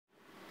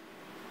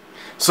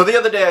So the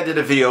other day I did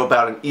a video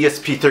about an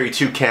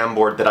ESP32 cam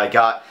board that I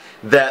got,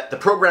 that the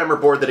programmer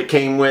board that it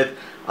came with,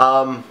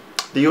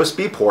 the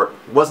USB port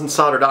wasn't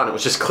soldered on, it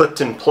was just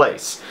clipped in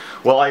place.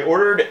 Well, I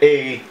ordered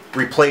a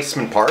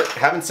replacement part,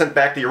 haven't sent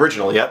back the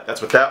original yet,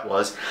 that's what that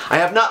was. I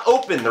have not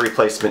opened the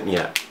replacement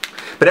yet.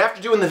 But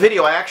after doing the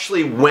video, I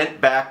actually went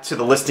back to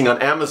the listing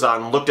on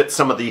Amazon and looked at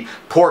some of the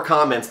poor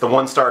comments, the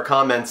one-star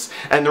comments,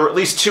 and there were at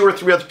least 2 or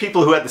 3 other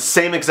people who had the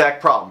same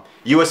exact problem.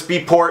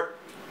 USB port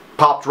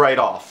popped right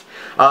off.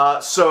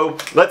 So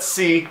let's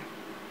see.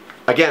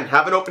 Again,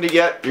 haven't opened it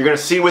yet. You're going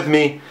to see with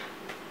me.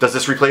 Does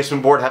this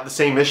replacement board have the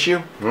same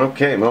issue?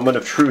 Okay, moment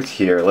of truth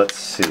here. Let's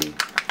see.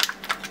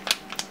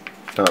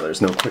 Oh,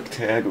 there's no quick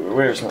tag.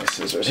 Where's my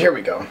scissors? Here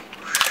we go.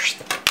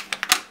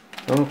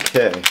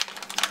 Okay.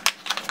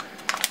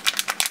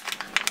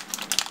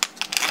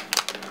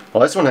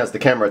 Well, this one has the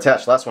camera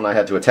attached. Last one I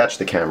had to attach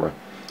the camera.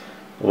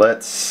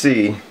 Let's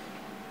see.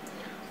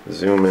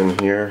 Zoom in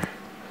here.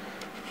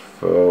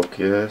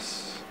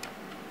 Focus.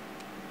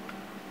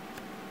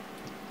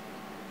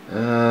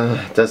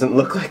 Doesn't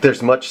look like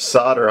there's much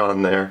solder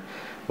on there.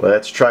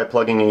 Let's try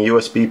plugging a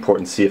USB port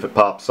and see if it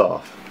pops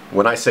off.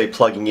 When I say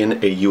plugging in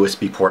a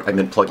USB port, I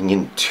meant plugging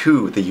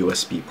into the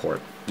USB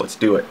port. Let's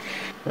do it.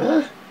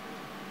 Well,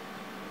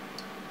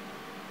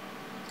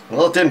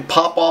 it didn't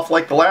pop off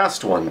like the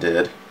last one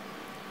did.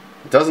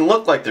 It doesn't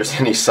look like there's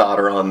any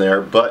solder on there,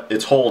 but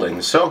it's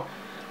holding, so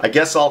I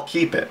guess I'll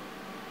keep it.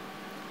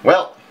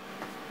 Well,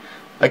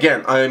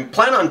 again, I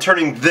plan on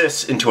turning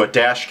this into a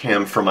dash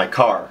cam for my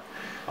car.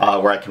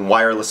 Where I can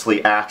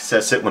wirelessly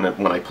access it when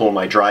I pull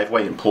my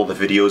driveway and pull the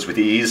videos with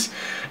ease.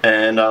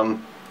 And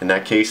in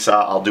that case,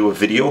 I'll do a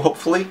video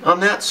hopefully on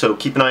that, so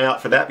keep an eye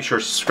out for that. Be sure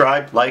to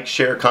subscribe, like,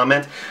 share,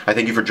 comment. I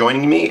thank you for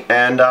joining me,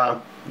 and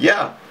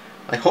yeah,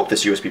 I hope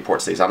this USB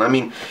port stays on. I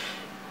mean,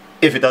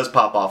 if it does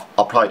pop off,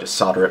 I'll probably just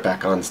solder it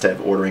back on instead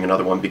of ordering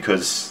another one,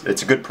 because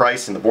it's a good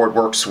price and the board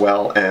works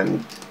well,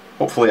 and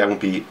hopefully I won't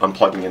be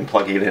unplugging and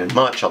plugging it in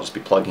much. I'll just be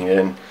plugging it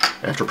in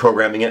after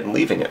programming it and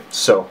leaving it.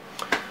 So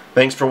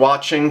thanks for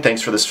watching.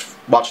 Thanks for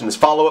watching this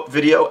follow-up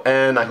video,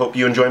 and I hope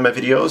you enjoy my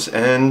videos,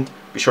 and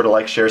be sure to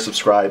like, share,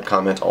 subscribe,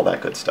 comment, all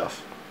that good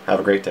stuff. Have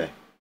a great day.